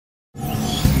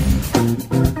Hi,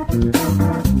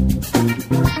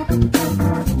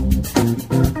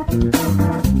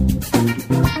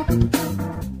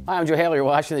 I'm Joe Haley. You're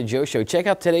watching The Joe Show. Check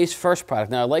out today's first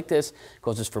product. Now, I like this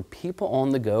because it's for people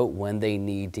on the go when they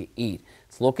need to eat.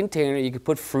 It's a little container. You can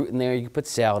put fruit in there. You can put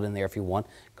salad in there if you want.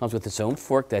 It comes with its own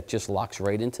fork that just locks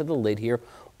right into the lid here.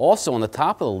 Also, on the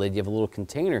top of the lid, you have a little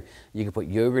container. You can put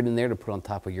yogurt in there to put on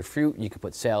top of your fruit. You can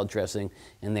put salad dressing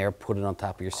in there, put it on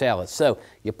top of your salad. So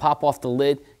you pop off the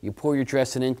lid, you pour your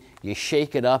dressing in, you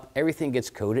shake it up, everything gets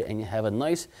coated, and you have a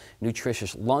nice,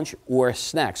 nutritious lunch or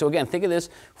snack. So again, think of this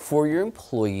for your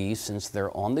employees since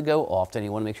they're on the go often.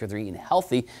 You want to make sure they're eating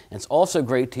healthy, and it's also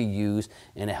great to use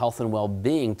in a health and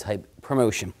well-being type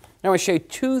promotion. Now I'm going to show you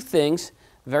two things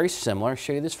very similar. I'll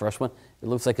show you this first one. It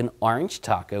looks like an orange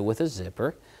taco with a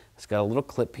zipper. It's got a little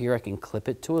clip here. I can clip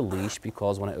it to a leash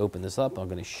because when I open this up, I'm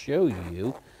going to show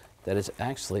you that it's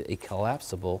actually a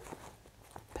collapsible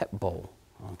pet bowl.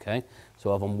 Okay,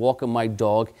 so if I'm walking my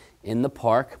dog in the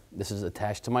park, this is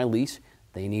attached to my leash.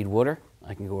 They need water.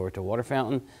 I can go over to a water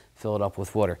fountain, fill it up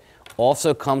with water.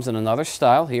 Also comes in another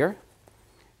style here.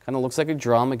 Kind of looks like a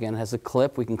drum. Again, has a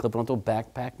clip. We can clip it onto a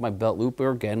backpack, my belt loop, or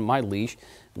again, my leash.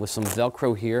 With some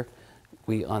Velcro here,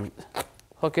 we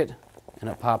unhook it, and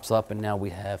it pops up, and now we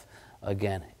have,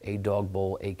 again, a dog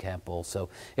bowl, a cat bowl. So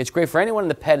it's great for anyone in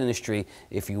the pet industry.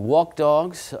 If you walk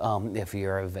dogs, if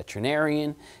you're a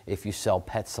veterinarian, if you sell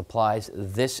pet supplies,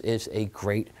 this is a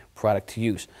great product to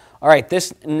use. All right,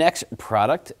 this next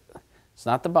product, it's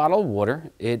not the bottle of water.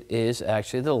 It is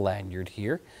actually the lanyard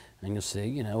here. And you'll see,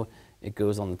 you know, it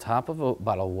goes on the top of a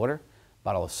bottle of water,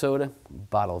 bottle of soda,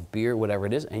 bottle of beer, whatever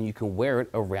it is, and you can wear it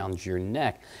around your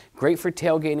neck. Great for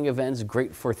tailgating events,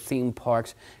 great for theme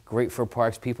parks, great for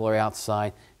parks. People are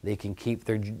outside. They can keep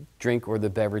their drink or the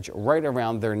beverage right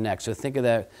around their neck. So think of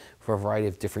that for a variety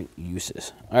of different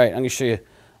uses. All right, I'm going to show you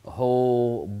a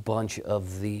whole bunch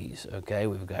of these. Okay,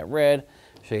 we've got red,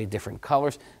 show you different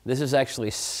colors. This is actually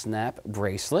a snap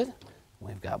bracelet.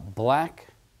 We've got black,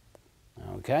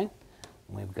 okay,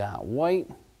 we've got white.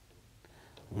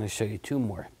 I'm going to show you two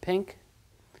more, pink,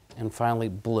 and finally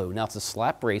blue. Now it's a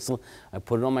slap bracelet. I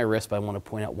put it on my wrist, but I want to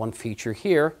point out one feature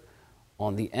here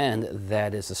on the end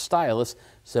that is a stylus,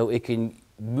 so it can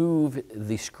move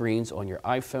the screens on your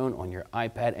iPhone, on your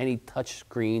iPad, any touch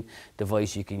screen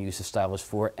device you can use the stylus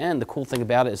for. And the cool thing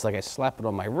about it is, like, I slap it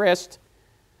on my wrist,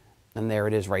 and there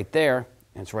it is right there,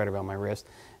 and it's right around my wrist.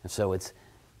 And so it's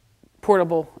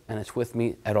portable, and it's with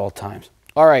me at all times.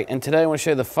 All right, and today I want to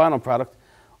show you the final product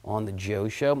on the Joe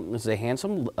Show. This is a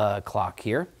handsome clock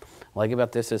here. What I like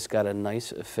about this, it's got a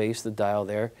nice face, the dial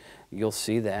there. You'll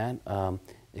see that.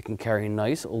 It can carry a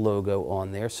nice logo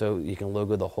on there, so you can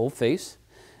logo the whole face.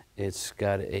 It's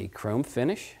got a chrome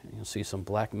finish. You'll see some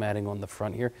black matting on the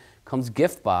front here. Comes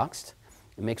gift boxed.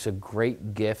 It makes a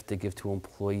great gift to give to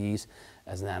employees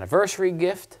as an anniversary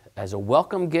gift, as a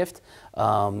welcome gift.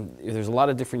 There's a lot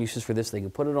of different uses for this. They can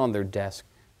put it on their desk,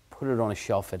 put it on a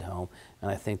shelf at home,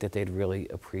 and I think that they'd really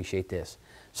appreciate this.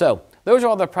 So those are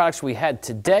all the products we had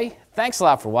today. Thanks a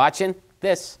lot for watching.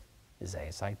 This is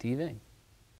ASI TV.